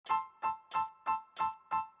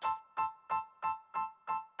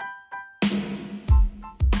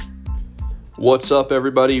What's up,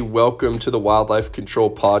 everybody? Welcome to the Wildlife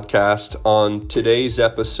Control Podcast. On today's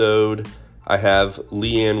episode, I have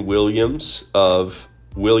Leigh Anne Williams of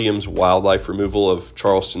Williams Wildlife Removal of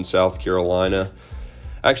Charleston, South Carolina.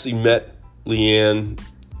 I actually met Leigh Anne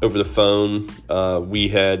over the phone. We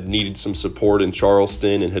had needed some support in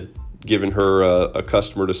Charleston and had given her a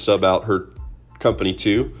customer to sub out her company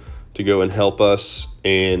to go and help us,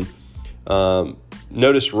 and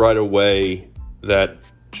noticed right away that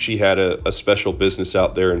she had a special business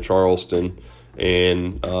out there in Charleston,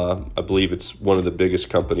 and I believe it's one of the biggest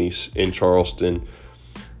companies in Charleston.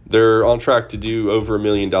 They're on track to do over $1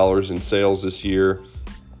 million in sales this year.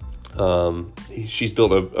 She's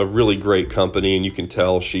built a really great company, and you can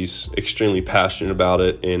tell she's extremely passionate about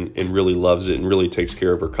it and really loves it and really takes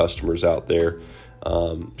care of her customers out there.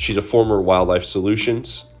 She's a former Wildlife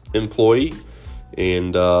Solutions employee,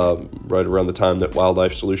 and right around the time that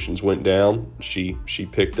Wildlife Solutions went down, she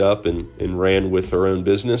picked up and ran with her own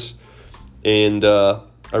business. And I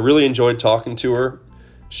really enjoyed talking to her.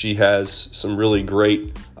 She has some really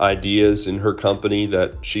great ideas in her company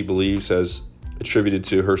that she believes has attributed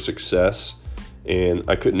to her success, and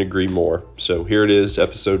I couldn't agree more. So here it is,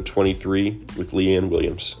 episode 23 with Leigh Anne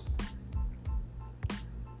Williams.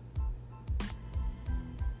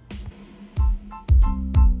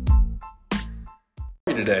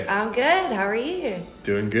 Today? I'm good. How are you?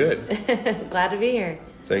 Doing good. Glad to be here.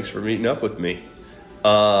 Thanks for meeting up with me.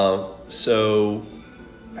 So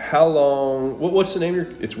how long, what's the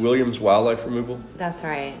name it's Williams Wildlife Removal? That's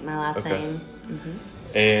right. My last name. Mm-hmm.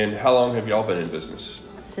 And how long have y'all been in business?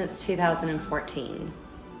 Since 2014.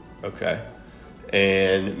 Okay.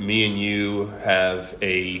 And me and you have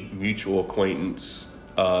a mutual acquaintance,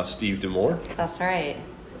 Steve Demore. That's right.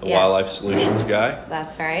 Wildlife Solutions guy.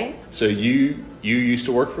 That's right. So you used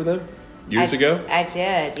to work for them years ago? I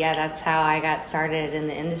did. Yeah, that's how I got started in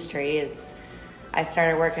the industry. Is I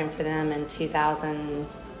started working for them in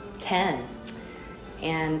 2010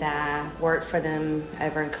 and worked for them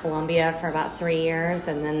over in Columbia for about 3 years,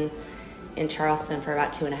 and then in Charleston for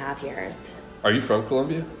about 2.5 years. Are you from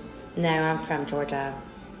Columbia? No, I'm from Georgia.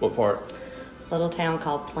 What part? Little town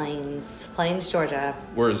called Plains, Georgia.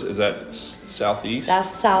 Where is that southeast? That's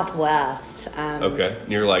southwest. Okay,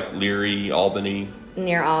 near like Leary, Albany.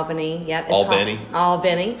 Near Albany, yep. It's Albany.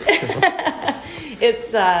 Albany.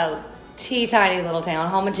 It's a teeny little town,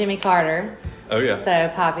 home of Jimmy Carter. Oh yeah. So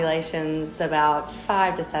population's about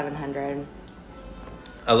 500 to 700.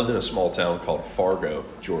 I lived in a small town called Fargo,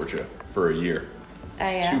 Georgia, for a year. Oh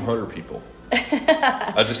yeah. 200 people.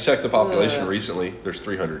 I just checked the population recently. There's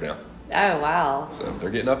 300 now. Oh, wow. So they're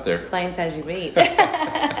getting up there. Plains as you beat.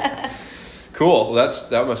 Cool. Well,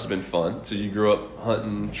 that must have been fun. So you grew up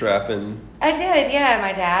hunting, trapping? I did, yeah.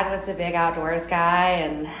 My dad was a big outdoors guy,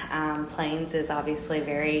 and Plains is obviously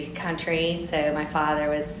very country. So my father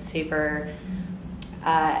was super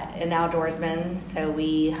an outdoorsman. So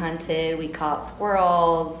we hunted, we caught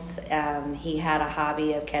squirrels. He had a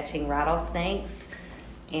hobby of catching rattlesnakes,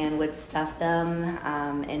 and would stuff them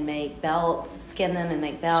and make belts, skin them and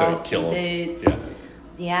make belts and boots.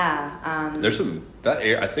 Yeah. There's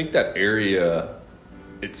I think that area,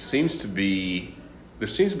 there seems to be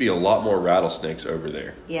a lot more rattlesnakes over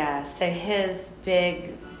there. Yeah, so his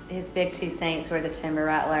big two snakes were the timber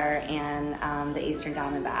rattler and the eastern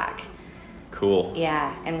diamondback. Cool.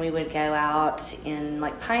 Yeah, and we would go out in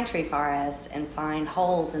like pine tree forest and find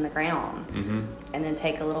holes in the ground, and then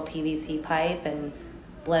take a little PVC pipe and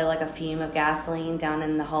blow like a fume of gasoline down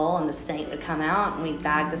in the hole, and the snake would come out, and we'd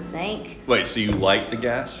bag the snake. Wait, so you light the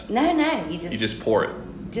gas? No, you just pour it?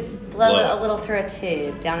 Just blow it a little through a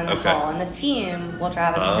tube down in the hole, and the fume will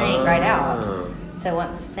drive a snake right out. So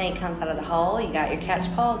once the snake comes out of the hole, you got your catch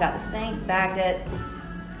pole, got the snake, bagged it,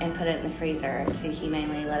 and put it in the freezer to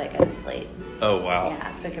humanely let it go to sleep. Oh, wow.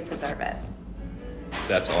 Yeah, so we could preserve it.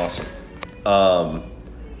 That's awesome. I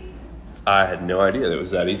had no idea that it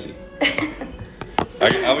was that easy.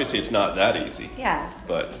 Obviously, it's not that easy. Yeah.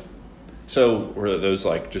 But, so were those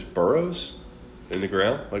like just burrows in the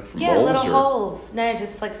ground? Like from moles? Yeah, little holes. No,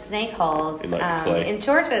 just like snake holes. In like clay? In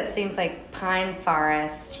Georgia, it seems like pine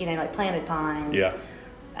forest, like planted pines. Yeah.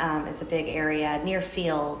 It's a big area near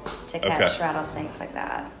fields to catch rattlesnakes like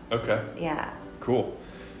that. Okay. Yeah. Cool.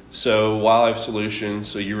 So Wildlife Solutions,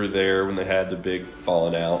 so you were there when they had the big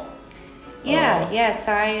falling out. Yeah.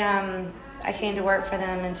 So I came to work for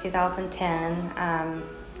them in 2010.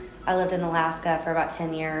 I lived in Alaska for about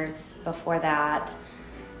 10 years before that,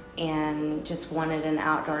 and just wanted an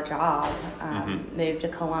outdoor job. Moved to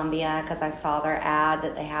Columbia because I saw their ad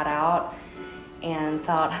that they had out and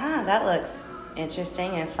thought, that looks interesting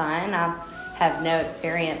and fun. I have no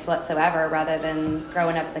experience whatsoever, rather than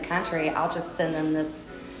growing up in the country, I'll just send them this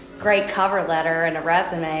great cover letter and a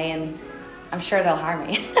resume, and I'm sure they'll hire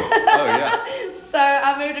me. Oh, yeah. So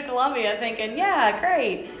I moved to Columbia thinking, yeah,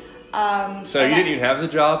 great. So you didn't even have the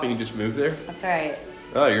job and you just moved there? That's right.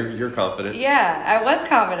 Oh, you're confident. Yeah, I was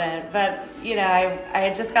confident, but, you know, I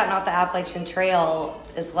had just gotten off the Appalachian Trail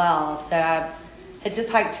as well, so I had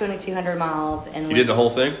just hiked 2,200 miles. And you did the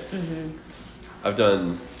whole thing? Mm-hmm. I've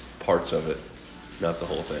done parts of it, not the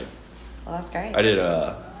whole thing. Well, that's great. I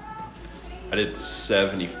did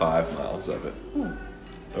 75 miles of it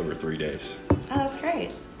over 3 days. Oh, that's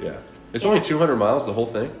great. Yeah. It's only 200 miles, the whole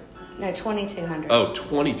thing? No, 2,200. Oh,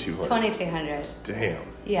 2,200. 2,200. Damn.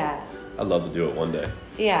 Yeah. I'd love to do it one day.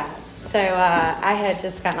 Yeah. So I had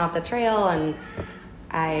just gotten off the trail, and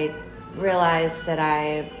I realized that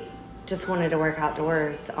I just wanted to work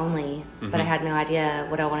outdoors only, but I had no idea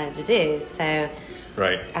what I wanted to do. So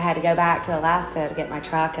right. I had to go back to Alaska to get my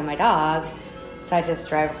truck and my dog. So I just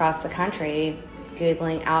drove across the country,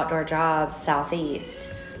 Googling outdoor jobs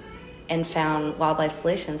southeast, and found Wildlife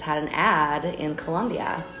Solutions had an ad in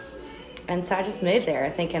Columbia. And so I just moved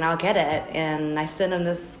there thinking I'll get it. And I sent them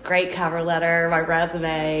this great cover letter, my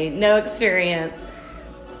resume, no experience.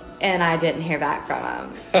 And I didn't hear back from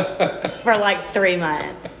them for like 3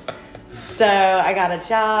 months. So I got a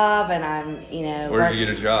job, and I'm, you know. Where did you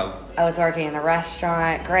get a job? I was working in a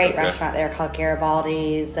restaurant, great restaurant there called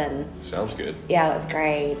Garibaldi's. And sounds good. yeah, it was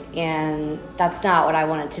great. And that's not what I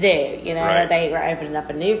wanted to do. You know, right. They were opening up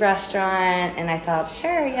a new restaurant, and I thought,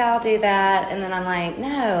 sure, yeah, I'll do that. And then I'm like,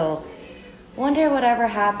 no. Wonder whatever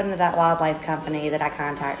happened to that wildlife company that I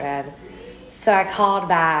contacted. So I called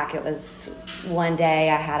back. It was one day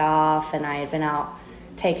I had off, and I had been out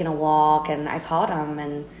taking a walk, and I called them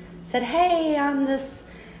and said, hey, I'm this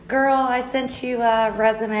girl. I sent you a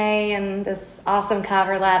resume and this awesome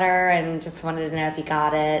cover letter, and just wanted to know if you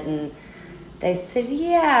got it. And they said,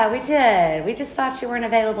 yeah, we did. We just thought you weren't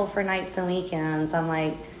available for nights and weekends. I'm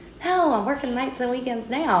like, no, I'm working nights and weekends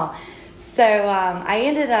now. So I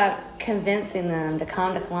ended up convincing them to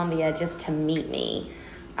come to Columbia just to meet me,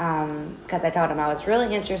 because I told them I was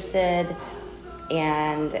really interested,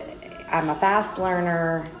 and I'm a fast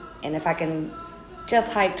learner, and if I can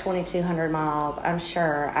just hike 2,200 miles, I'm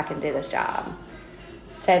sure I can do this job.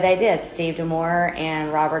 So they did. Steve DeMoore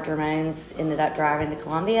and Robert Dramones ended up driving to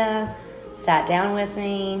Columbia, sat down with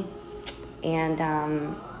me, and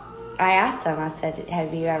I asked them, I said,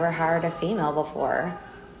 have you ever hired a female before?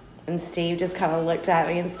 And Steve just kind of looked at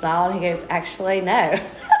me and smiled, and he goes, actually, no.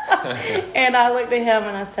 And I looked at him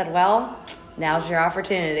and I said, well, now's your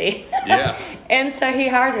opportunity. Yeah. And so he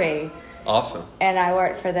hired me. Awesome. And I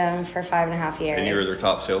worked for them for 5.5 years. And you were their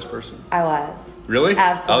top salesperson? I was. Really?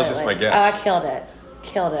 Absolutely. I was just my guess. Oh, I killed it.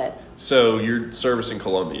 Killed it. So you're servicing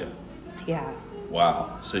Columbia? Yeah.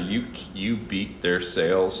 Wow. So you beat their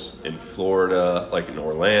sales in Florida, like in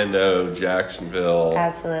Orlando, Jacksonville.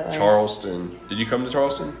 Absolutely. Charleston. Did you come to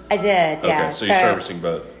Charleston? I did, yeah. Okay, so you're servicing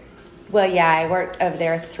both. Well, yeah, I worked over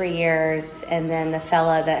there 3 years, and then the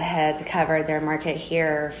fella that had covered their market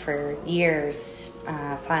here for years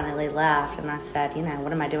finally left, and I said, you know,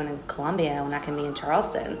 what am I doing in Columbia when I can be in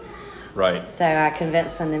Charleston? Right. So I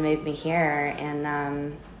convinced them to move me here,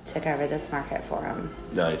 and took over this market for them.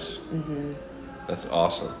 Nice. Mm-hmm. That's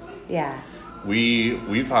awesome. Yeah.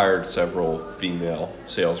 We've hired several female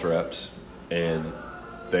sales reps, and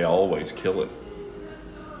they always kill it.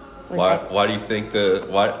 Why do you think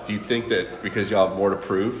that because y'all have more to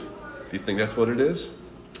prove? Do you think that's what it is?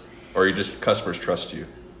 Or you just customers trust you?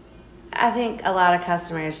 I think a lot of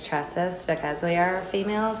customers trust us because we are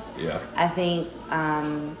females. Yeah. I think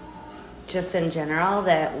just in general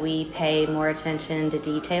that we pay more attention to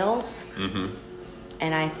details. Mm-hmm.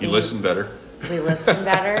 And I think you listen better. We listen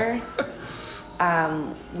better.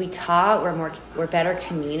 We talk. We're better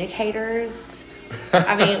communicators.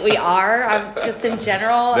 I mean, we are. Just in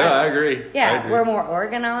general. No, I agree. Yeah, I agree. We're more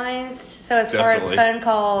organized. So as far as phone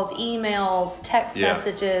calls, emails, text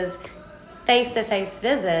messages, face-to-face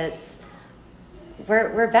visits,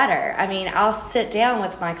 we're better. I mean, I'll sit down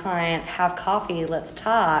with my client, have coffee, let's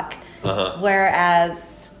talk. Uh-huh.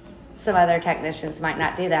 Whereas some other technicians might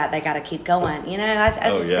not do that. They got to keep going. You know, I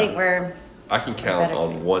just think I can count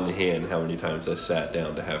on one hand how many times I sat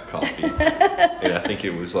down to have coffee. And I think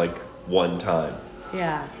it was like one time.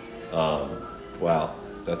 Yeah. Wow,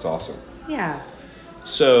 that's awesome. Yeah.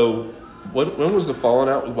 So, when was the falling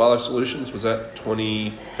out with Wildlife Solutions? Was that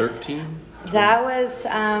 2013? That was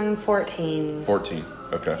 14. 14,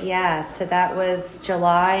 okay. Yeah, so that was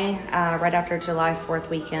July, right after July 4th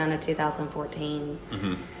weekend of 2014.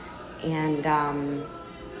 Mm-hmm. And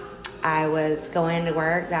I was going to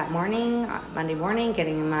work that morning, Monday morning,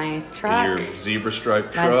 getting in my truck. In your zebra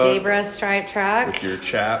stripe truck. My zebra stripe truck. With your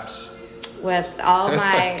chaps. With all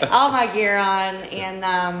my gear on.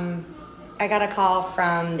 And I got a call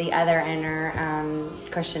from the other owner,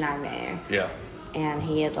 Christian Agnew. Yeah. And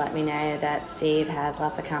he had let me know that Steve had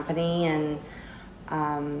left the company. And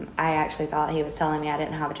I actually thought he was telling me I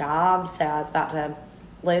didn't have a job. So I was about to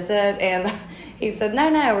lose it. And he said,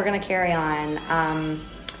 no, we're going to carry on.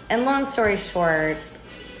 And long story short,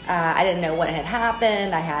 I didn't know what had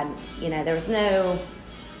happened. I had, there was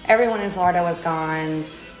everyone in Florida was gone.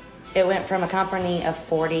 It went from a company of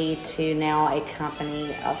 40 to now a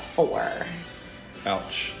company of 4.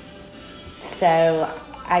 Ouch. So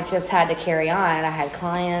I just had to carry on. I had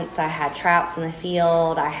clients. I had traps in the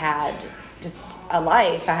field. I had just a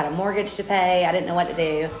life. I had a mortgage to pay. I didn't know what to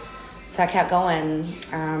do. So I kept going.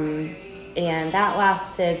 And that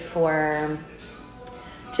lasted for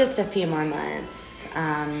just a few more months.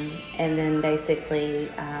 And then basically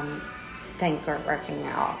things weren't working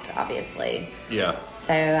out, obviously. Yeah.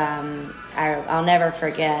 So I'll never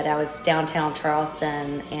forget, I was downtown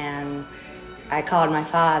Charleston, and I called my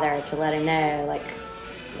father to let him know, like,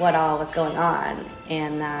 what all was going on.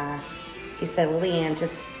 And he said, well, Leigh Anne,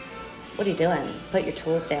 just, what are you doing? Put your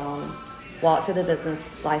tools down, walk to the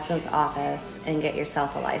business license office, and get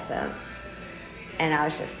yourself a license. And I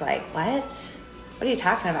was just like, what? What are you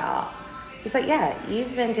talking about? He's like, yeah,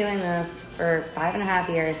 you've been doing this for 5.5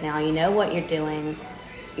 years now. You know what you're doing.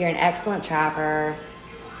 You're an excellent trapper.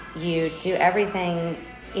 You do everything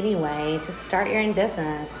anyway. Just start your own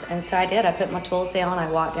business. And so I did. I put my tools down.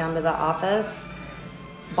 I walked down to the office,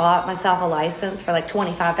 bought myself a license for like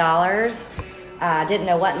 $25. Didn't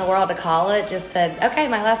know what in the world to call it. Just said, okay,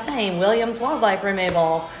 my last name, Williams Wildlife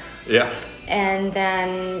Removal. Yeah. And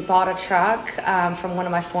then bought a truck from one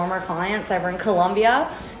of my former clients over in Columbia.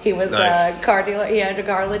 He was nice. A car dealer. He owned a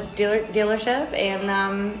car dealership.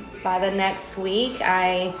 And by the next week,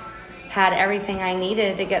 I had everything I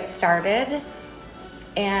needed to get started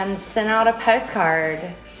and sent out a postcard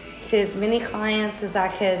to as many clients as I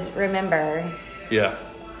could remember. Yeah.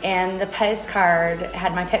 And the postcard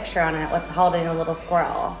had my picture on it with holding a little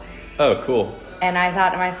squirrel. Oh, cool. And I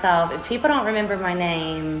thought to myself, if people don't remember my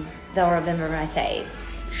name, they'll remember my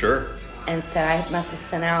face. Sure. And so I must have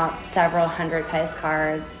sent out several hundred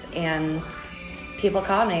postcards, and people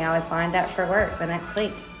called me. I was lined up for work the next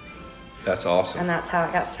week. That's awesome. And that's how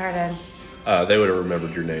it got started. They would have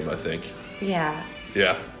remembered your name, I think. Yeah.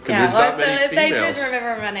 Yeah. Yeah, there's not many so if they females. did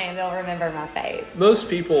remember my name, they'll remember my face. Most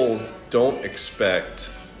people don't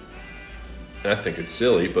expect, and I think it's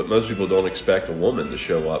silly, but most people don't expect a woman to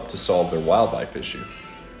show up to solve their wildlife issue.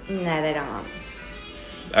 No, they don't.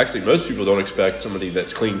 Actually, most people don't expect somebody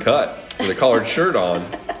that's clean cut with a collared shirt on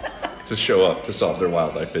to show up to solve their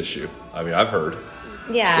wildlife issue. I mean, I've heard.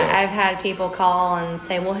 Yeah, So. I've had people call and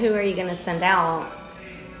say, well, who are you going to send out?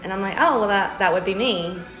 And I'm like, oh, well, that would be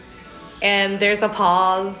me. And there's a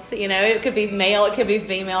pause. It could be male, it could be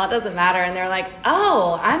female, it doesn't matter. And they're like,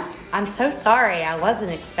 oh, I'm so sorry. I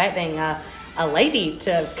wasn't expecting a lady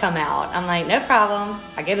to come out. I'm like, no problem.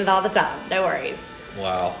 I get it all the time. No worries.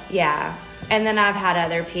 Wow. Yeah. And then I've had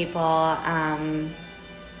other people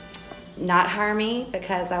not hire me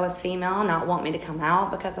because I was female, not want me to come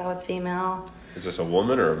out because I was female. Is this a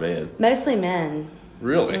woman or a man? Mostly men.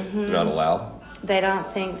 Really? Mm-hmm. You're not allowed? They don't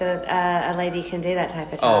think that a lady can do that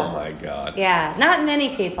type of Oh, job. my God. Yeah. Not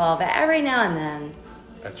many people, but every now and then.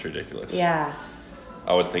 That's ridiculous. Yeah.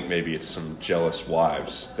 I would think maybe it's some jealous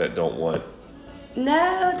wives that don't want...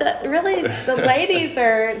 No, the ladies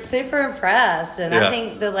are super impressed, and Yeah. I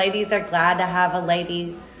think the ladies are glad to have a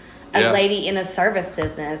lady in a service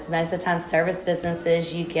business. Most of the time, service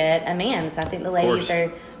businesses, you get a man. So I think the ladies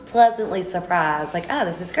are pleasantly surprised, like, oh,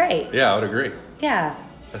 this is great. Yeah, I would agree. Yeah.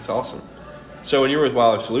 That's awesome. So when you were with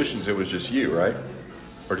Wildlife Solutions, it was just you, right?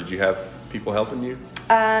 Or did you have people helping you?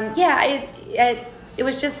 Yeah, it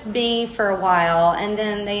was just me for a while, and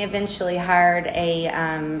then they eventually hired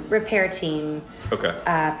a repair team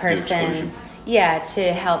person. Yeah,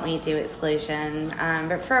 to help me do exclusion.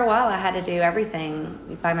 But for a while, I had to do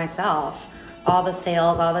everything by myself. All the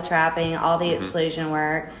sales, all the trapping, all the exclusion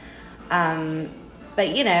work. But,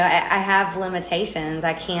 I have limitations.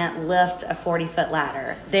 I can't lift a 40-foot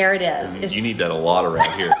ladder. There it is. You need that a lot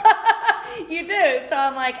around here. You do. So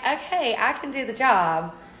I'm like, okay, I can do the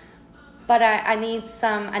job. But I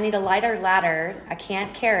need a lighter ladder. I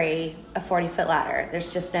can't carry a 40-foot ladder.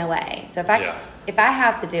 There's just no way. So if I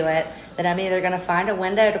have to do it, then I'm either going to find a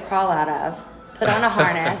window to crawl out of, put on a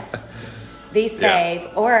harness, be safe,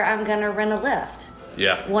 or I'm going to rent a lift.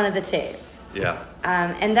 Yeah. One of the two. Yeah.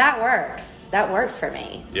 And that worked that worked for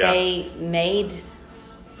me. Yeah. They made,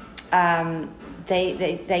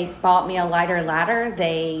 they bought me a lighter ladder.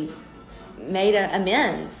 They made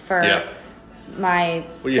amends for my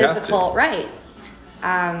physical, right.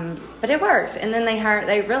 But it worked. And then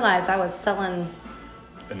they realized I was selling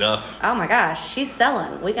enough. Oh my gosh, she's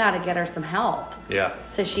selling. We got to get her some help. Yeah.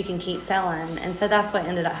 So she can keep selling. And so that's what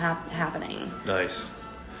ended up happening. Nice.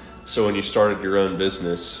 So when you started your own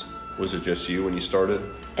business, was it just you when you started?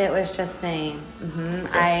 It was just me. Okay.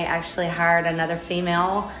 I actually hired another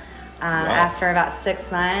female after about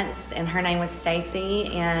 6 months, and her name was Stacy,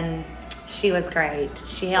 and she was great.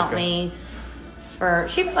 She helped me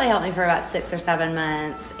she probably helped me for about 6 or 7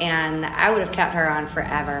 months, and I would have kept her on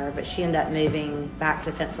forever, but she ended up moving back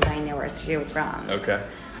to Pennsylvania where she was from. Okay.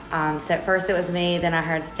 So at first it was me, then I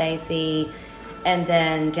hired Stacy, and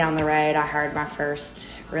then down the road I hired my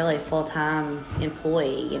first really full-time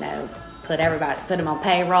employee, put them on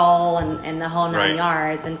payroll and the whole 9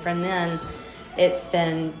 yards. And from then it's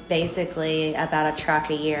been basically about a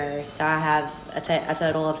truck a year. So I have a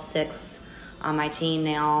total of 6 on my team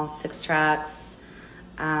now, 6 trucks.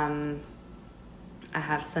 I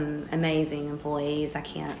have some amazing employees. I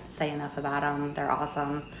can't say enough about them. They're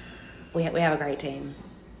awesome. We have a great team.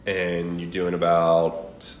 And you're doing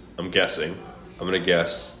about, I'm going to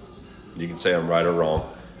guess, you can say I'm right or wrong,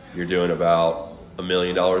 you're doing about $1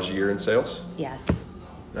 million a year in sales? Yes.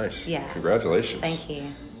 Nice. Yeah. Congratulations. Thank you.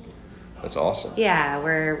 That's awesome. Yeah,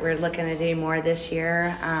 we're looking to do more this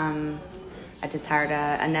year. I just hired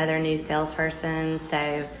another new salesperson,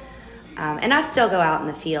 so and I still go out in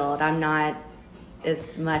the field. I'm not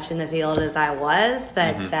as much in the field as I was,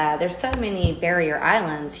 but there's so many barrier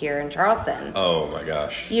islands here in Charleston. Oh my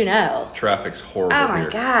gosh. Traffic's horrible here. Oh my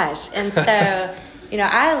here. gosh. And so,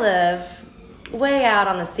 I live way out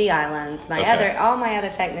on the sea islands. All my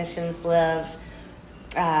other technicians live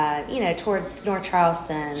towards North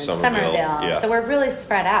Charleston and Somerville. Yeah. So we're really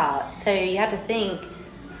spread out. So you have to think,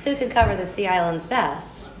 who can cover the sea islands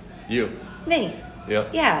best? You. Me. Yeah.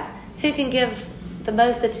 Yeah. Who can give the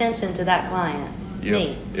most attention to that client? You.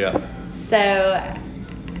 Me. Yeah. So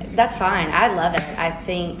that's fine. I love it. I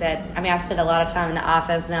think that, I spend a lot of time in the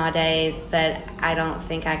office nowadays, but I don't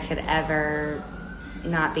think I could ever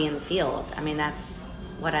not be in the field. That's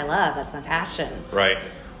what I love. That's my passion. Right.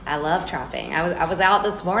 I love trapping. I was out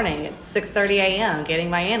this morning at 6:30 a.m. getting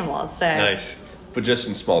my animals. So nice. But just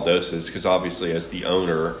in small doses, because obviously as the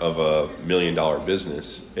owner of a $1 million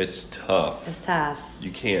business, it's tough. It's tough.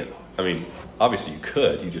 You can't, obviously you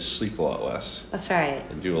could, you just sleep a lot less. That's right.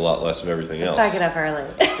 And do a lot less of everything else. So I get up early.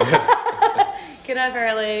 Get up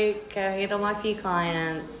early, go handle my few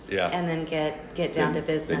clients, and then get down to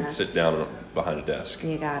business. Then sit down behind a desk.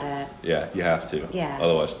 You got it. Yeah, you have to. Yeah.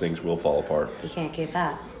 Otherwise things will fall apart. You can't keep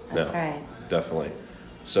up. That's right. Definitely.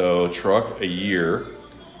 So truck a year,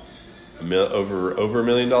 over $1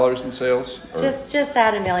 million in sales? Or just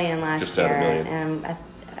at $1 million last year. Just at $1 million. And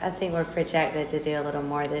I think we're projected to do a little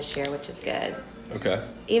more this year, which is good. Okay.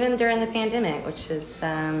 Even during the pandemic, which is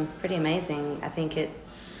pretty amazing.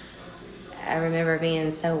 I remember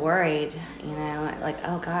being so worried, like,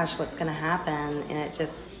 oh gosh, what's going to happen? And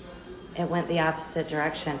it went the opposite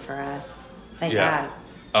direction for us. Thank God.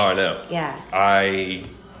 Oh, I know. Yeah.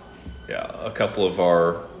 A couple of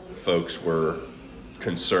our folks were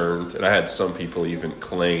concerned, and I had some people even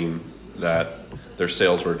claim that their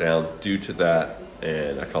sales were down due to that,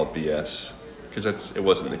 and I called BS because it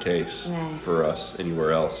wasn't the case for us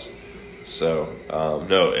anywhere else. So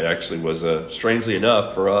no, it actually was strangely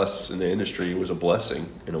enough for us in the industry, it was a blessing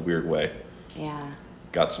in a weird way. Yeah.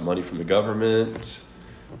 Got some money from the government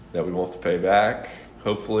that we won't have to pay back,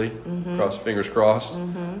 hopefully. Fingers crossed.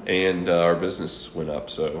 And our business went up,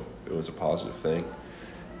 so it was a positive thing.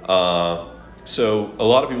 So a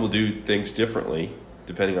lot of people do things differently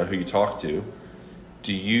depending on who you talk to.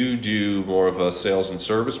 Do you do more of a sales and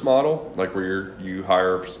service model, like where you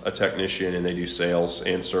hire a technician and they do sales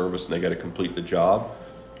and service and they got to complete the job?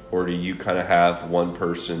 Or do you kind of have one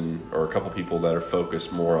person or a couple people that are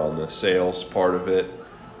focused more on the sales part of it,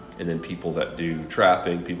 and then people that do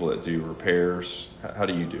trapping, people that do repairs? How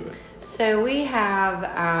do you do it? So we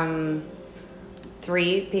have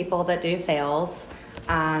 3 people that do sales,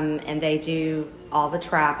 and they do all the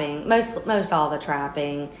trapping, most all the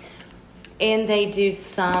trapping, and they do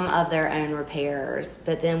some of their own repairs.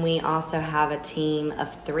 But then we also have a team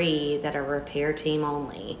of 3 that are repair team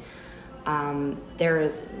only. There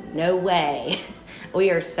is no way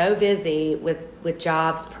we are so busy with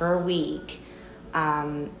jobs per week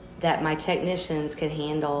that my technicians could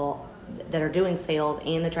handle, that are doing sales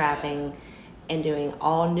and the trapping, and doing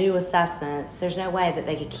all new assessments. There's no way that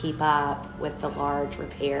they could keep up with the large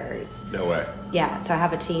repairs. No way. Yeah, so I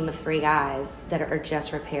have a team of 3 guys that are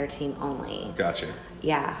just repair team only. Gotcha.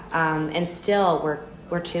 Yeah, and still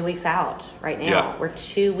we're 2 weeks out right now. Yeah. We're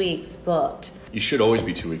 2 weeks booked. You should always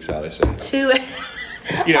be 2 weeks out, I say. 2.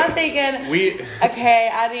 You know, I'm thinking, okay,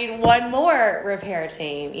 I need 1 more repair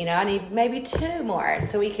team. You know, I need maybe 2 more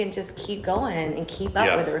so we can just keep going and keep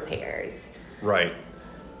up with the repairs. Right.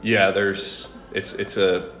 Yeah,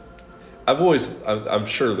 I'm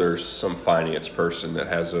sure there's some finance person that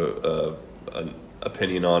has an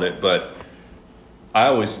opinion on it, but I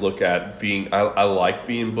always look at I like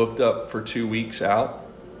being booked up for 2 weeks out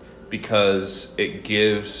because it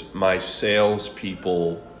gives my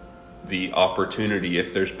salespeople the opportunity,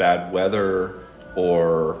 if there's bad weather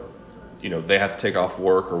or, you know, they have to take off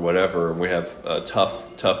work or whatever, and we have a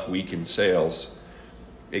tough week in sales,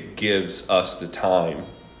 it gives us the time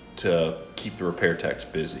to keep the repair techs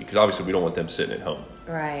busy, because obviously we don't want them sitting at home.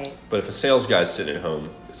 Right. But if a sales guy's sitting at home,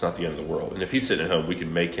 it's not the end of the world. And if he's sitting at home, we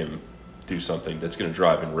can make him do something that's going to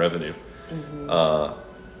drive in revenue. Mm-hmm.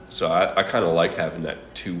 So I kind of like having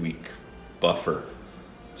that 2 week buffer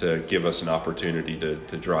to give us an opportunity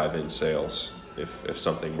to drive in sales if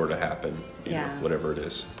something were to happen, you know, whatever it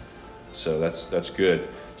is. So that's good.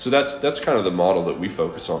 So that's kind of the model that we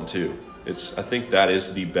focus on too. I think that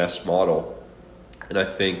is the best model. And I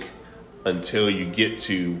think until you get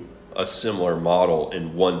to a similar model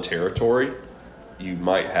in one territory, you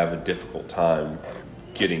might have a difficult time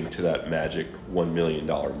getting to that magic $1 million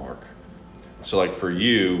mark. So like for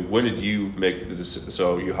you, when did you make the decision?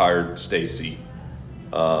 So you hired Stacy.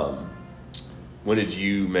 When did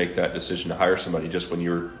you make that decision to hire somebody? Just when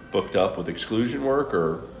you were booked up with exclusion work,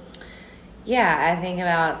 or? Yeah, I think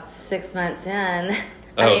about 6 months in.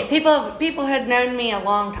 I mean, people had known me a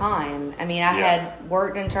long time. I mean, I had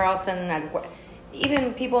worked in Charleston.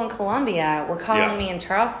 Even people in Columbia were calling me in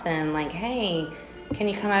Charleston, like, "Hey, can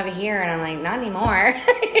you come over here?" And I'm like, "Not anymore."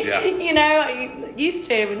 You know, I used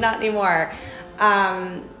to, but not anymore.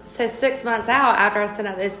 So 6 months out after I sent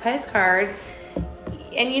out those postcards,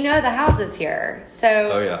 and you know the houses here.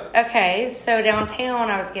 So, okay, so downtown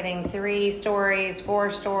I was getting 3 stories, 4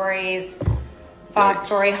 stories,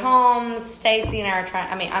 5-story homes. Stacy and I are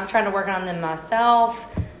I'm trying to work on them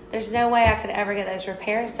myself. There's no way I could ever get those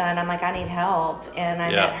repairs done. I'm like, I need help. And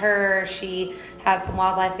I met her. She had some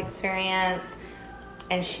wildlife experience.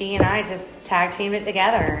 And she and I just tag teamed it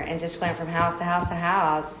together and just went from house to house to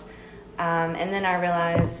house. And then I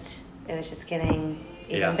realized it was just getting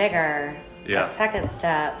even bigger. Yeah. That second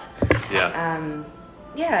step. Yeah.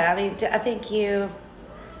 I mean, I think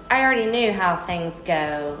I already knew how things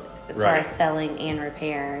go as far as selling and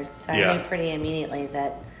repairs. So I knew pretty immediately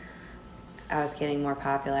that I was getting more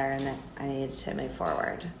popular and that I needed to move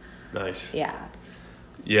forward. Nice. Yeah.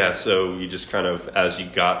 Yeah, so you just kind of, as you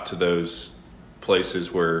got to those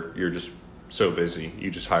places where you're just so busy, you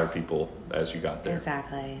just hire people as you got there.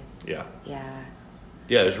 Exactly. Yeah. Yeah.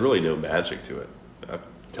 Yeah, there's really no magic to it. I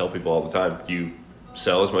tell people all the time, you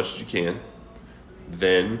sell as much as you can,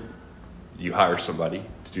 then you hire somebody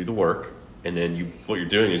to do the work, and then what you're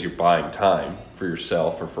doing is you're buying time for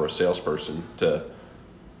yourself or for a salesperson to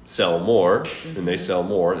sell more, and they sell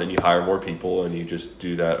more, and then you hire more people, and you just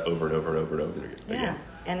do that over and over and over and over again. Yeah,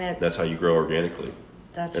 and that's how you grow organically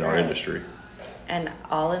in our industry. And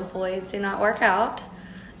all employees do not work out,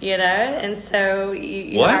 you know, and so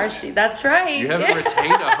you what? hire. That's right. You haven't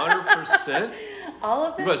retained 100%? All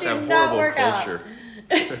of them you must do have not work culture.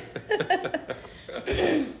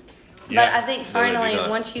 But I think finally,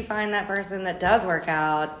 once you find that person that does work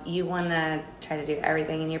out, you want to try to do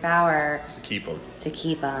everything in your power to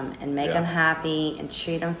keep them and make them happy and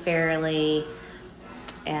treat them fairly.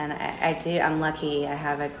 And I do. I'm lucky. I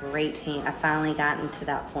have a great team. I've finally gotten to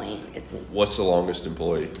that point. What's the longest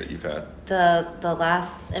employee that you've had? The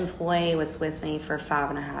last employee was with me for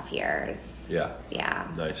 5.5 years. Yeah. Yeah.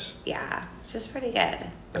 Nice. Yeah. It's just pretty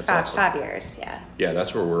good. That's awesome. 5 years. Yeah. Yeah,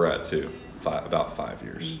 that's where we're at too. About 5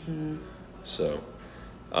 years. Mm-hmm. So,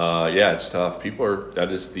 it's tough. That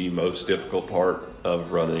is the most difficult part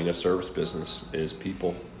of running a service business is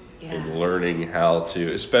people and learning how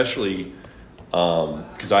to, especially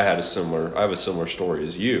because I have a similar story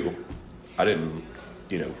as you. I didn't,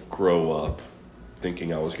 grow up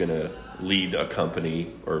thinking I was going to lead a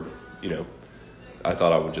company or, I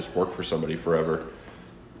thought I would just work for somebody forever.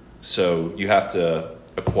 So you have to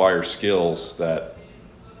acquire skills that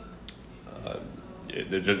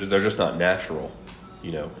they're just not natural,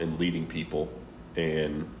 in leading people.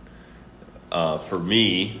 And for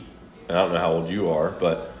me, and I don't know how old you are,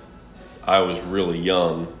 but I was really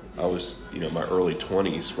young I was, my early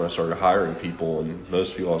 20s when I started hiring people, and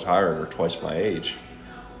most people I was hiring are twice my age.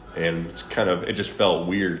 And it just felt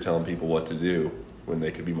weird telling people what to do when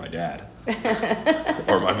they could be my dad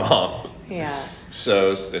or my mom. Yeah.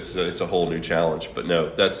 So it's a whole new challenge. But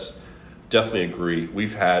no, that's definitely agree.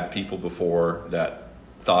 We've had people before that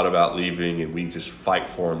thought about leaving, and we just fight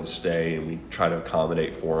for them to stay, and we try to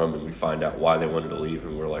accommodate for them, and we find out why they wanted to leave,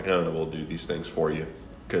 and we're like, no, we'll do these things for you.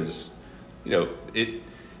 Because,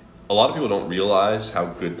 a lot of people don't realize how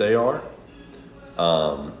good they are.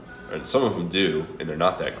 And some of them do, and they're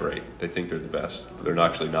not that great. They think they're the best, but they're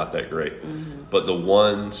actually not that great. Mm-hmm. But the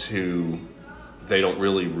ones who they don't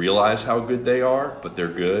really realize how good they are, but they're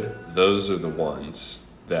good, those are the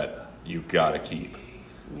ones that you got to keep.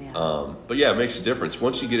 Yeah. But yeah, it makes a difference.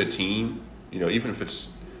 Once you get a team, even if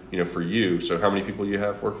it's, for you, so how many people you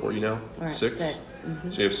have work for you now? Right, 6?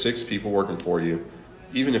 Mm-hmm. So you have 6 people working for you.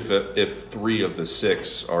 Even if 3 of the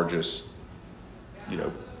 6 are just,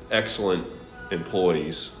 excellent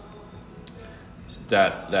employees,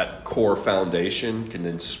 that core foundation can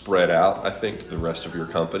then spread out, I think, to the rest of your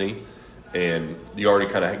company. And you already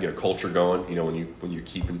kind of get a culture going, when you're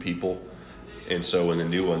keeping people. And so when the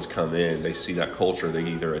new ones come in, they see that culture, they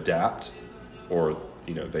either adapt or,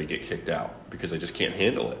 they get kicked out because they just can't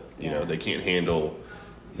handle it. They can't handle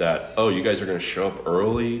that, oh, you guys are going to show up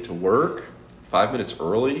early to work, 5 minutes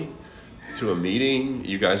early to a meeting.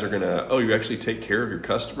 You guys are going to, you actually take care of your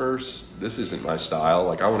customers. This isn't my style.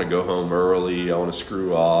 Like, I want to go home early. I want to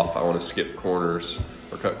screw off. I want to skip corners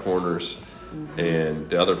or cut corners. Mm-hmm. And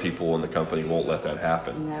the other people in the company won't let that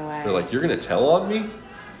happen. No way. They're like, you're going to tell on me?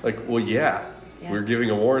 Like, well, yeah. We're giving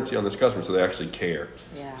a warranty on this customer, so they actually care.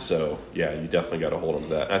 Yeah. So, yeah, you definitely got to hold them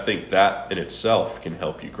to that. And I think that in itself can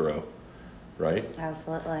help you grow, right?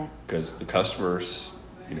 Absolutely. Because the customers,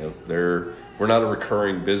 we're not a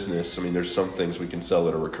recurring business. I mean, there's some things we can sell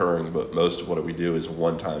that are recurring, but most of what we do is a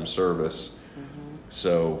one-time service. Mm-hmm.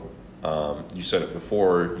 So, you said it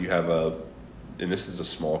before, you have and this is a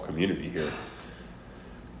small community here.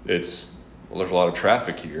 There's a lot of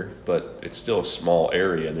traffic here, but it's still a small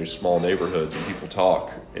area, and there's small neighborhoods, and people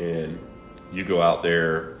talk, and you go out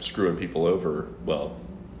there screwing people over, well,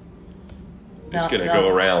 it's going to go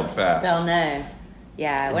around fast. They'll know.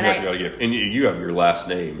 Yeah. And you have your last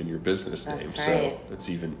name and your business name, right. So it's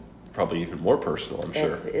probably even more personal, I'm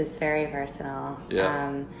sure. It's very personal.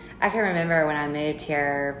 Yeah. I can remember when I moved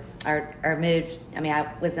here, I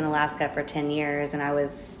was in Alaska for 10 years, and I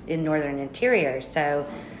was in Northern Interior, so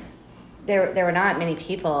there were not many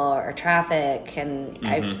people or traffic, and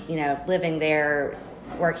mm-hmm. I living there,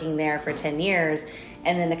 working there for 10 years,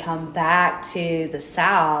 and then to come back to the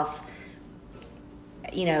South,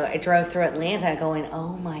 I drove through Atlanta going, oh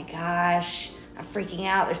my gosh, I'm freaking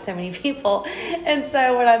out. There's so many people. And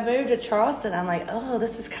so when I moved to Charleston, I'm like, oh,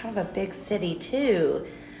 this is kind of a big city too.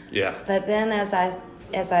 Yeah. But then as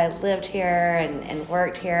I lived here and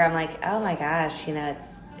worked here, I'm like, oh my gosh,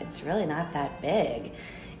 it's really not that big.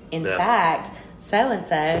 In fact,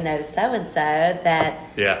 so-and-so knows so-and-so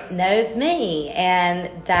that knows me.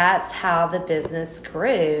 And that's how the business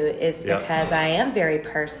grew, is because I am very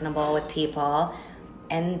personable with people.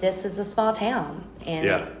 And this is a small town.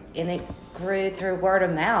 And it grew through word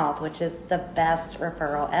of mouth, which is the best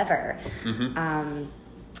referral ever. Mm-hmm.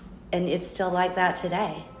 And it's still like that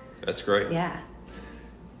today. That's great. Yeah.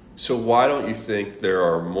 So why don't you think there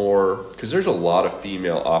are more, because there's a lot of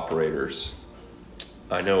female operators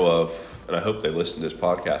I know of, and I hope they listen to this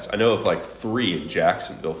podcast. I know of like 3 in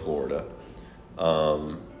Jacksonville, Florida,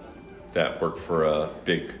 that work for a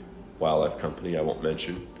big wildlife company I won't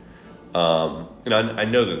mention. And I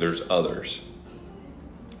know that there's others.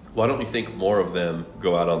 Why don't you think more of them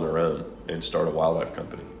go out on their own and start a wildlife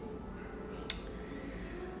company?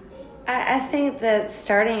 I think that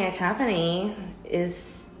starting a company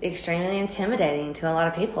is extremely intimidating to a lot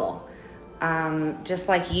of people. Just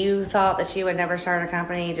like you thought that you would never start a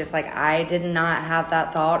company, just like I did not have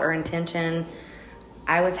that thought or intention.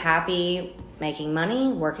 I was happy making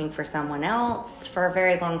money, working for someone else for a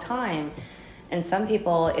very long time. And some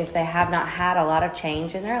people, if they have not had a lot of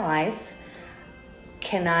change in their life,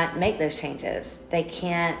 cannot make those changes. They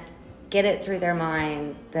can't get it through their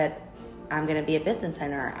mind that I'm going to be a business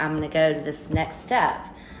owner. I'm going to go to this next step.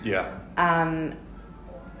 Yeah.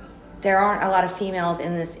 There aren't a lot of females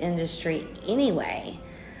in this industry anyway.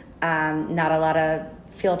 Not a lot of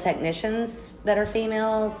field technicians that are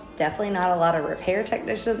females. Definitely not a lot of repair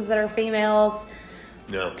technicians that are females.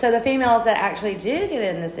 No. So the females that actually do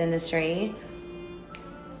get in this industry,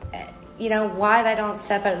 why they don't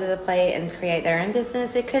step up to the plate and create their own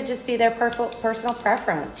business, it could just be their personal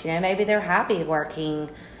preference. Maybe they're happy working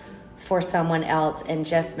for someone else and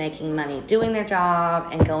just making money, doing their job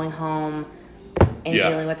and going home and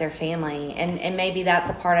dealing with their family. And maybe that's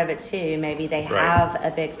a part of it too. Maybe they have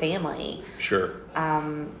a big family. Sure.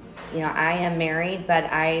 You know, I am married, but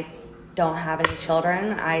I don't have any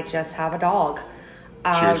children. I just have a dog.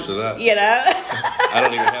 Cheers to that. You know? I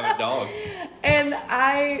don't even have a dog. And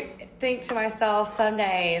I think to myself some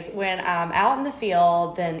days when I'm out in the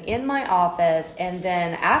field, then in my office, and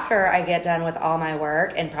then after I get done with all my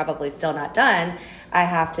work and probably still not done, I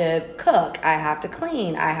have to cook, I have to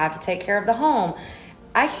clean, I have to take care of the home.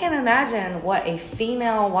 I can't imagine what a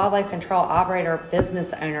female wildlife control operator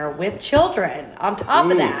business owner with children on top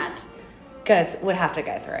of that would have to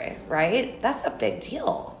go through, right? That's a big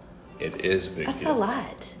deal. It is a big deal. That's a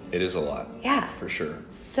lot. It is a lot. Yeah. For sure.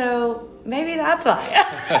 So maybe that's why.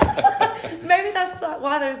 Maybe that's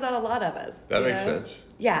why there's not a lot of us. That makes sense.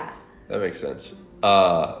 Yeah. That makes sense.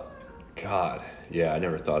 God. Yeah, I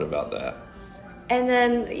never thought about that. And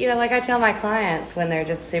then, you know, like I tell my clients when they're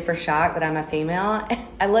just super shocked that I'm a female,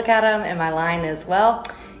 I look at them and my line is, well,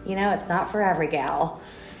 you know, it's not for every gal.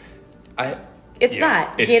 It's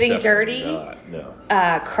not. It's getting dirty, not,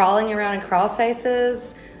 no. Crawling around in crawl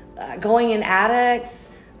spaces, going in attics,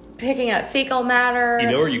 picking up fecal matter.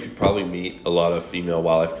 You know where you could probably meet a lot of female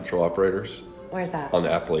wildlife control operators? Where's that? On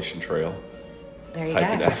the Appalachian Trail. There you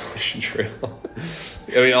hiking go. the Appalachian Trail.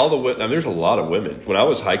 I mean, there's a lot of women. When I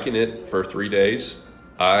was hiking it for 3 days,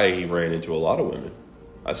 I ran into a lot of women.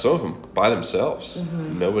 Some of them by themselves.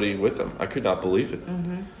 Mm-hmm. Nobody with them. I could not believe it.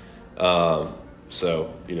 Mm-hmm.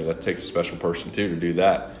 So, you know, that takes a special person, too, to do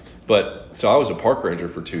that. But, so I was a park ranger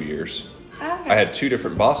for 2 years. Okay. I had 2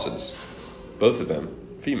 different bosses, both of them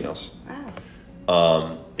females.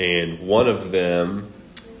 And one of them,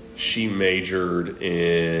 she majored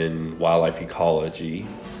in wildlife ecology,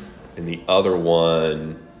 and the other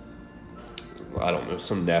one, I don't know,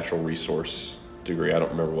 some natural resource degree. I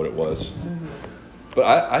don't remember what it was. Mm-hmm.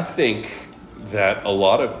 But I think that a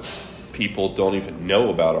lot of people don't even know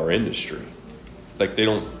about our industry. Like they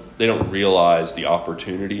don't realize the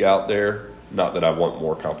opportunity out there. Not that I want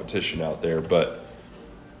more competition out there, but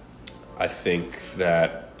I think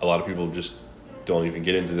that a lot of people just don't even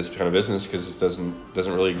get into this kind of business because it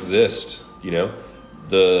doesn't really exist. You know,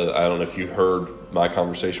 I don't know if you heard my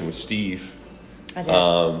conversation with Steve, I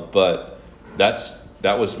did. But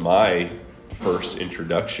that was my first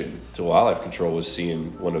introduction to wildlife control, was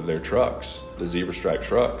seeing one of their trucks, the zebra stripe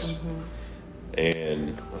trucks,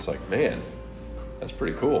 and I was like, man, that's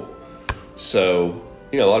pretty cool. So,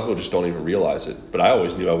 you know, a lot of people just don't even realize it. But I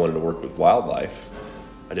always knew I wanted to work with wildlife.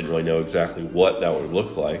 I didn't really know exactly what that would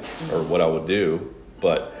look like or what I would do.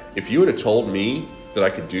 But if you would have told me that I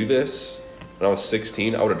could do this when I was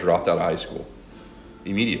 16, I would have dropped out of high school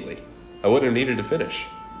immediately. I wouldn't have needed to finish.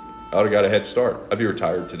 I would have got a head start. I'd be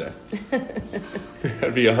retired today.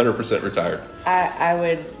 I'd be 100% retired. I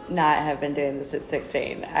would not have been doing this at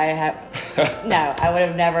 16. I would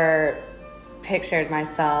have never pictured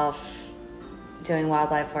myself doing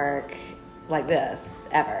wildlife work like this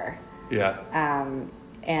ever. Yeah.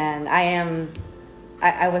 And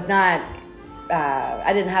I was not,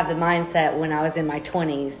 I didn't have the mindset when I was in my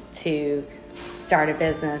 20s to start a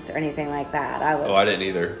business or anything like that. I didn't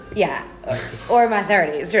either. Yeah. Or my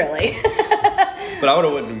 30s, really. But I would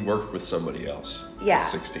have went and worked with somebody else at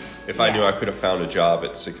 16. If I knew I could have found a job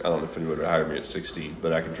at 6, I don't know if anyone would have hired me at 16,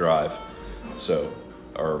 but I could drive. So,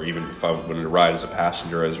 or even if I wanted to ride as a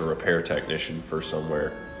passenger, as a repair technician for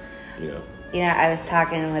somewhere, you know. You know, I was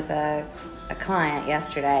talking with a client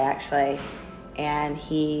yesterday, actually, and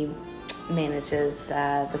he manages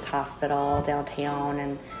this hospital downtown,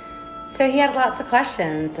 and so he had lots of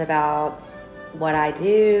questions about what I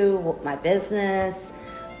do, my business,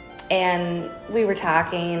 and we were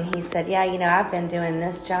talking. He said, yeah, you know, I've been doing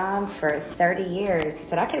this job for 30 years. He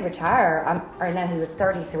said, I could retire. He was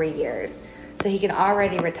 33 years. So he can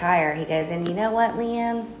already retire. He goes, and you know what, Leigh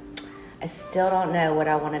Anne? I still don't know what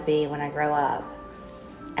I want to be when I grow up.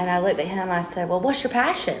 And I looked at him, I said, well, what's your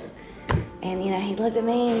passion? And, you know, he looked at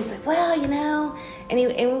me and he's like, well, you know, and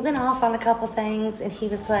we went off on a couple things, and he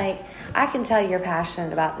was like, I can tell you're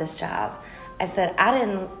passionate about this job. I said, I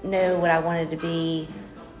didn't know what I wanted to be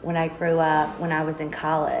when I grew up, when I was in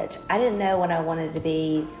college. I didn't know what I wanted to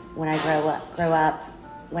be when I grow up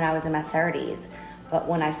when I was in my 30s. But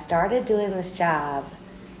when I started doing this job,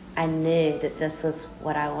 I knew that this was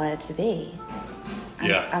what I wanted to be.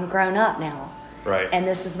 I'm grown up now. Right. And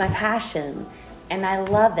this is my passion. And I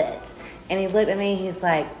love it. And he looked at me, he's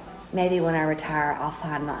like, maybe when I retire, I'll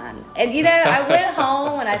find mine. And, you know, I went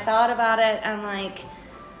home and I thought about it. I'm like,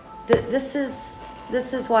 this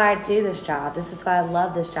is why I do this job. This is why I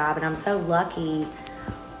love this job. And I'm so lucky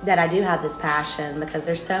that I do have this passion, because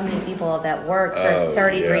there's so many people that work for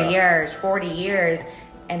 33 years, 40 years,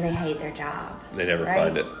 and they hate their job. They never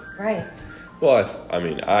find it. Right. Well,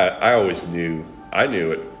 I always knew, I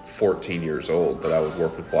knew at 14 years old that I would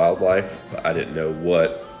work with wildlife, but I didn't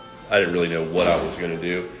really know what I was going to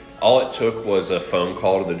do. All it took was a phone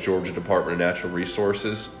call to the Georgia Department of Natural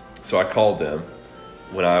Resources. So I called them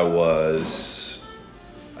when I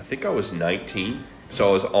think I was 19.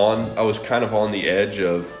 So I was kind of on the edge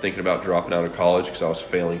of thinking about dropping out of college because I was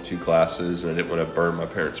failing 2 classes and I didn't want to burn my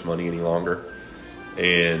parents' money any longer.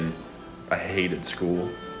 And I hated school.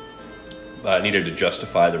 I needed to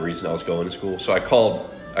justify the reason I was going to school. So I called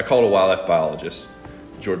a wildlife biologist,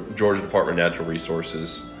 Georgia Department of Natural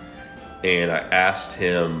Resources, and I asked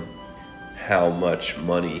him how much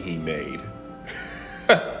money he made.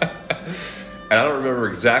 And I don't remember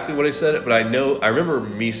exactly what he said, but I remember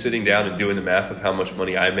me sitting down and doing the math of how much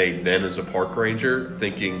money I made then as a park ranger,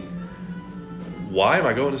 thinking, why am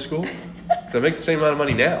I going to school? Because I make the same amount of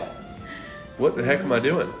money now. What the heck am I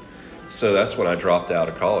doing? So that's when I dropped out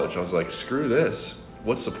of college. I was like, screw this.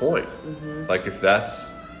 What's the point? Mm-hmm. Like, if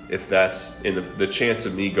that's in the chance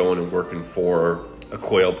of me going and working for a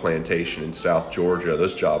quail plantation in South Georgia,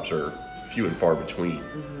 those jobs are few and far between.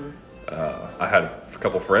 Mm-hmm. I had a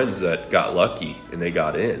couple friends that got lucky and they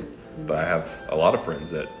got in, mm-hmm. but I have a lot of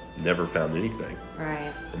friends that never found anything.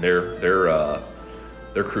 Right. And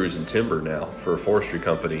they're cruising timber now for a forestry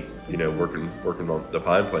company, you know, working on the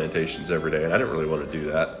pine plantations every day, and I didn't really want to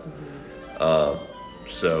do that. Mm-hmm.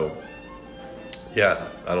 So yeah,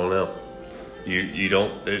 I don't know. You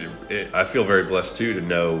don't. I feel very blessed too to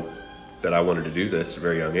know that I wanted to do this at a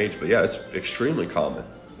very young age. But yeah, it's extremely common.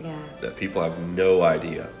 Yeah. That people have no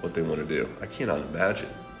idea what they want to do. I cannot imagine.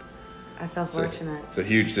 I feel fortunate. It's a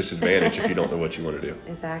huge disadvantage if you don't know what you want to do.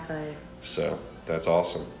 Exactly. So that's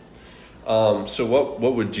awesome. So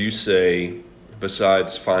what would you say,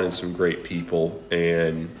 besides finding some great people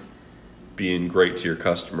and being great to your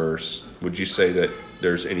customers, would you say that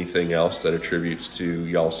there's anything else that attributes to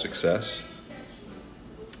y'all's success?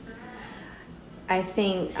 I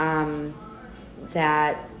think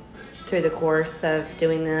that through the course of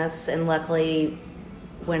doing this, and luckily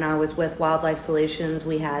when I was with Wildlife Solutions,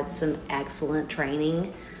 we had some excellent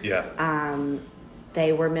training. Yeah.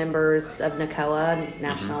 They were members of NACOA,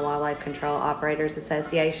 National mm-hmm. Wildlife Control Operators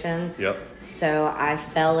Association. Yep. So I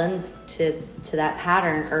fell into that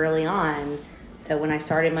pattern early on. So when I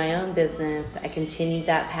started my own business, I continued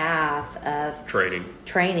that path of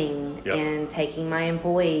training yep. and taking my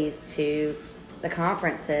employees to the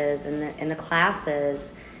conferences and the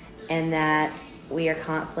classes, and that we are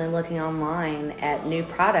constantly looking online at new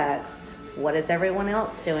products. What is everyone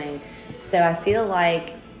else doing? So I feel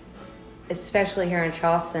like, especially here in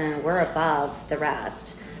Charleston, we're above the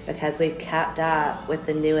rest because we've kept up with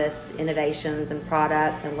the newest innovations and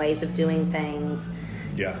products and ways of doing things.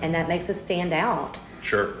 Yeah. And that makes us stand out.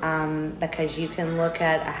 Sure. Because you can look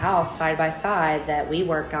at a house side by side that we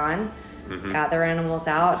worked on, mm-hmm. got their animals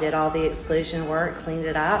out, did all the exclusion work, cleaned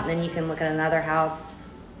it up, and then you can look at another house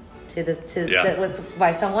that was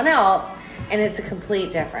by someone else, and it's a complete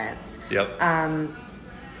difference. Yep. I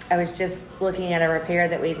was just looking at a repair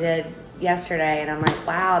that we did yesterday, and I'm like,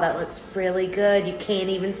 wow, that looks really good. You can't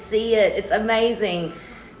even see it. It's amazing.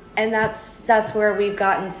 And that's where we've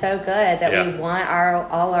gotten so good that we want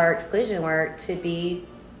all our exclusion work to be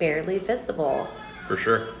barely visible. For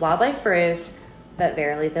sure. Wildlife proofed, but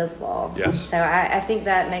barely visible. Yes. So I think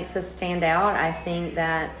that makes us stand out. I think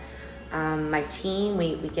that my team,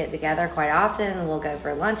 we get together quite often. We'll go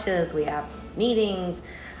for lunches. We have meetings.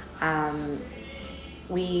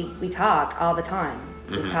 We talk all the time.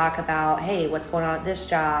 Mm-hmm. We talk about, hey, what's going on at this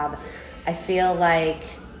job? I feel like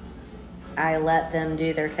I let them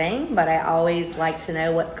do their thing, but I always like to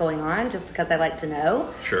know what's going on just because I like to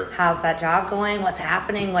know. Sure. How's that job going? What's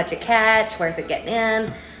happening? What'd you catch? Where's it getting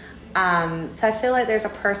in? So I feel like there's a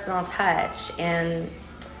personal touch, and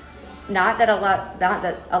not that a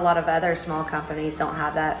lot of other small companies don't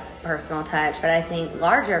have that personal touch, but I think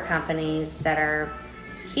larger companies that are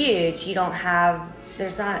huge,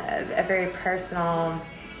 there's not a very personal.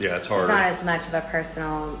 Yeah, it's harder. There's not as much of a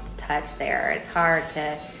personal touch there. It's hard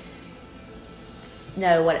to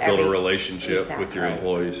know what build a relationship with your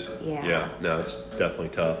employees. Yeah. No, it's definitely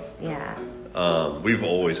tough. Yeah. We've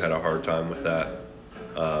always had a hard time with that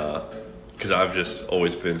because I've just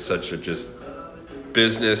always been such a just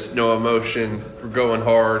business, no emotion, we're going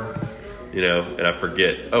hard, and I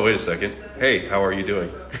forget, oh, wait a second, hey, how are you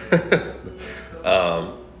doing?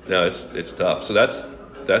 No, it's tough. So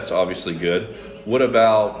that's obviously good. What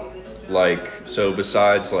about so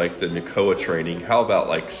besides like the NACOA training, how about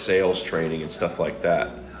like sales training and stuff like that?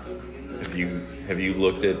 Have you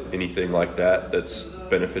looked at anything like that that's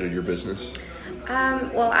benefited your business?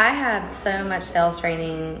 Well, I had so much sales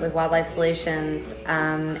training with Wildlife Solutions,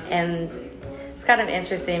 and it's kind of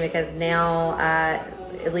interesting because now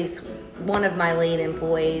at least one of my lead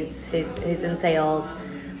employees who's in sales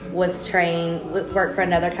worked for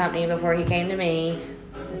another company before he came to me.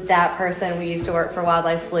 That person, we used to work for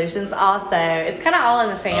Wildlife Solutions also. It's kind of all in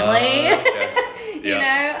the family. Okay.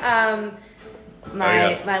 Yeah.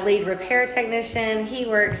 My lead repair technician, he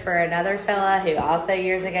worked for another fella who also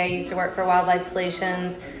years ago used to work for Wildlife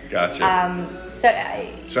Solutions. Gotcha.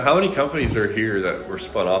 So how many companies are here that were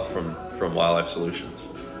spun off from Wildlife Solutions?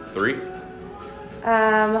 3?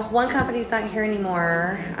 One company's not here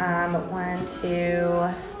anymore. 1, 2,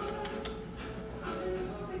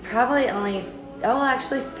 probably only,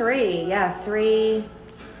 actually 3. Yeah, 3.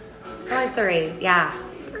 Probably 3. Yeah,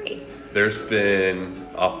 3. There's been,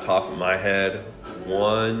 off the top of my head,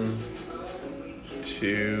 1,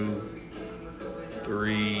 2,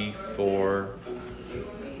 3, 4,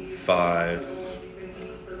 5,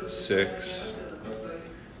 6.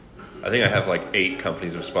 I think I have like 8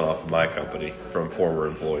 companies that have spun off of my company from former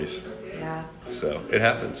employees. Yeah. So it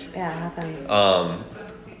happens. Yeah, it happens.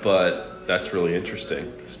 But that's really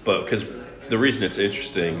interesting. But because the reason it's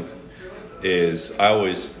interesting is I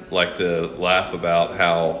always like to laugh about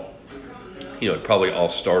how, it probably all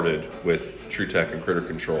started with TruTech and Critter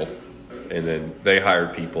Control, and then they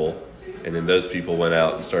hired people, and then those people went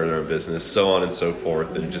out and started their own business, so on and so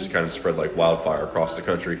forth, and it just kind of spread like wildfire across the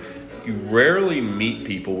country. You rarely meet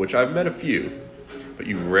people, which I've met a few, but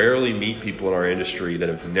you rarely meet people in our industry that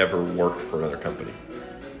have never worked for another company.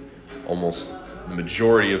 Almost the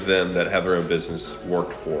majority of them that have their own business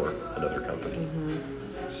worked for another company.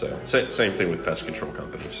 Mm-hmm. So same thing with pest control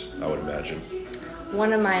companies, I would imagine.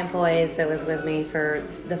 One of my employees that was with me for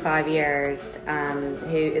the 5 years,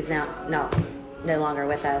 who is now no longer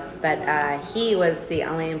with us, but he was the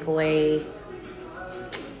only employee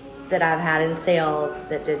that I've had in sales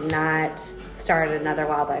that did not start another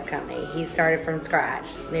wildlife company. He started from scratch,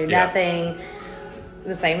 knew nothing.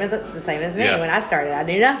 The same as me. When I started, I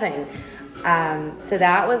knew nothing. So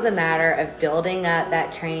that was a matter of building up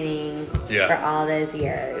that training for all those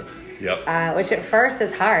years. Yep. Which at first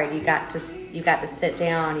is hard. You got to sit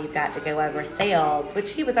down. You've got to go over sales,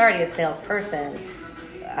 which he was already a salesperson.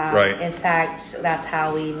 Right. In fact, that's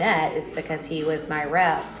how we met, is because he was my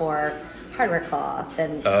rep for hardware cloth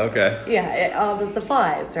and all the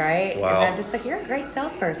supplies, right? Wow. And I'm just like, you're a great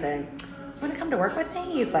salesperson. You want to come to work with me?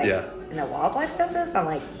 He's like, in the wildlife business? I'm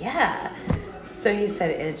like, yeah. So he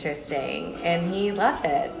said, interesting, and he loved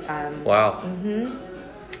it. Wow. Mm-hmm.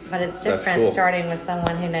 But it's different starting with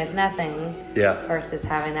someone who knows nothing versus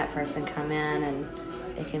having that person come in, and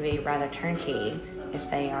it can be rather turnkey if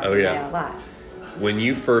they are know a lot. When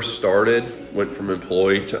you first started, went from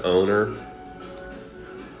employee to owner,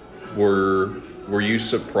 were you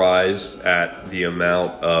surprised at the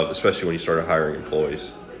amount of, especially when you started hiring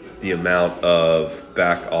employees, the amount of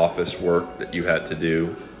back office work that you had to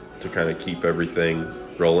do to kind of keep everything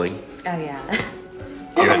rolling? Oh,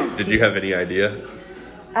 yeah. Did you have any idea?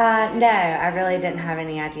 No, I really didn't have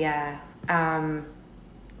any idea.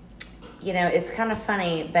 It's kind of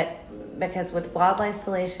funny, but because with Wildlife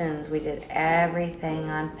Solutions, we did everything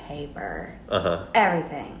on paper.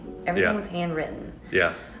 Everything was handwritten.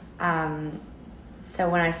 Yeah. So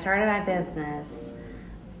when I started my business,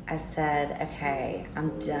 I said, okay,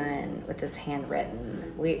 I'm done with this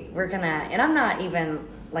handwritten. We're gonna, and I'm not even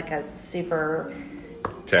like a super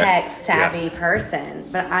tech savvy person,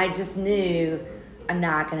 but I just knew I'm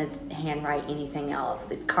not going to handwrite anything else.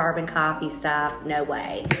 This carbon copy stuff, no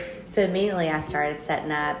way. So immediately I started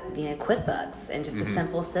setting up, QuickBooks and just a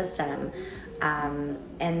simple system, and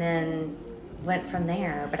then went from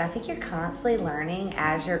there. But I think you're constantly learning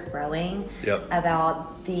as you're growing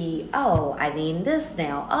about I need this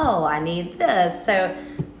now. Oh, I need this. So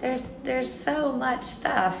there's so much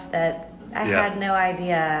stuff that I had no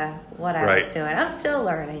idea what I was doing. I'm still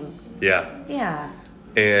learning. Yeah. Yeah.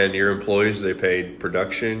 And your employees, they paid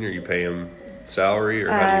production, or you pay them salary,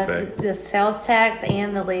 or how do you pay? The sales tax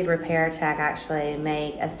and the lead repair tech actually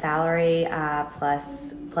make a salary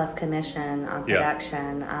plus commission on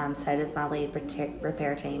production. So does my lead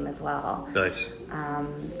repair team as well. Nice.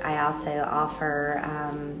 I also offer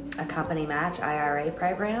a company match IRA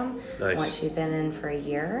program. Nice. Once you've been in for a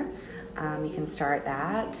year, you can start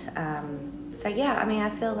that. I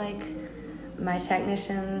feel like my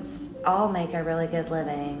technicians all make a really good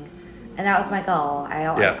living, and that was my goal.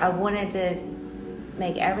 I wanted to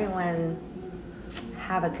make everyone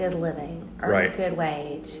have a good living, earn a good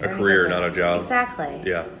wage, a career, not a job. Exactly.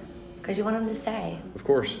 Yeah. Because you want them to stay. Of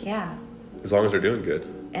course. Yeah. As long as they're doing good.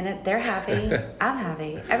 And they're happy. I'm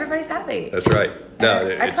happy. Everybody's happy. That's right. No,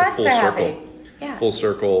 it's a full circle. Yeah. Full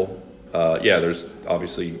circle. There's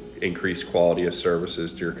obviously increased quality of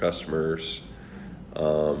services to your customers.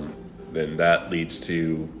 Then that leads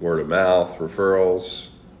to word of mouth, referrals.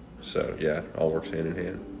 So, yeah, it all works hand in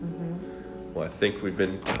hand. Mm-hmm. Well, I think we've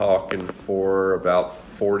been talking for about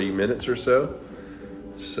 40 minutes or so.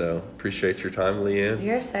 So, appreciate your time, Leigh Anne.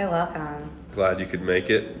 You're so welcome. Glad you could make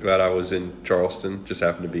it. Glad I was in Charleston. Just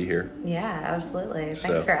happened to be here. Yeah, absolutely.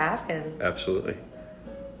 Thanks for asking. Absolutely.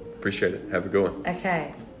 Appreciate it. Have a good one.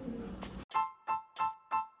 Okay.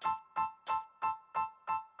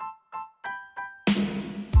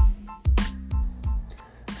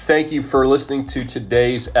 Thank you for listening to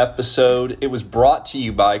today's episode. It was brought to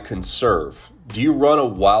you by Conserve. Do you run a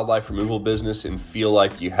wildlife removal business and feel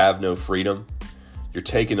like you have no freedom? You're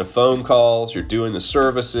taking the phone calls, you're doing the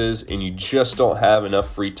services, and you just don't have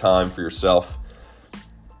enough free time for yourself.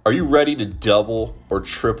 Are you ready to double or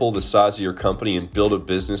triple the size of your company and build a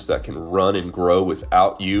business that can run and grow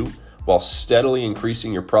without you while steadily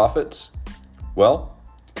increasing your profits? Well,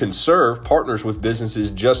 Conserve partners with businesses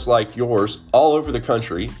just like yours all over the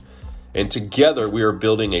country, and together we are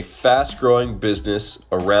building a fast-growing business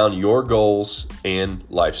around your goals and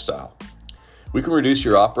lifestyle. We can reduce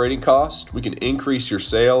your operating costs, we can increase your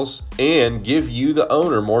sales, and give you, the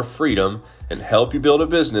owner, more freedom and help you build a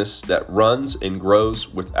business that runs and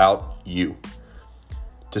grows without you.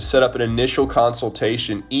 To set up an initial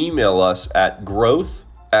consultation, email us at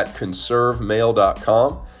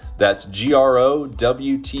growth@conservemail.com. That's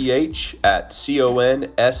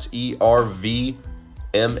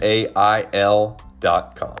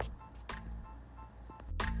growth@conservemail.com.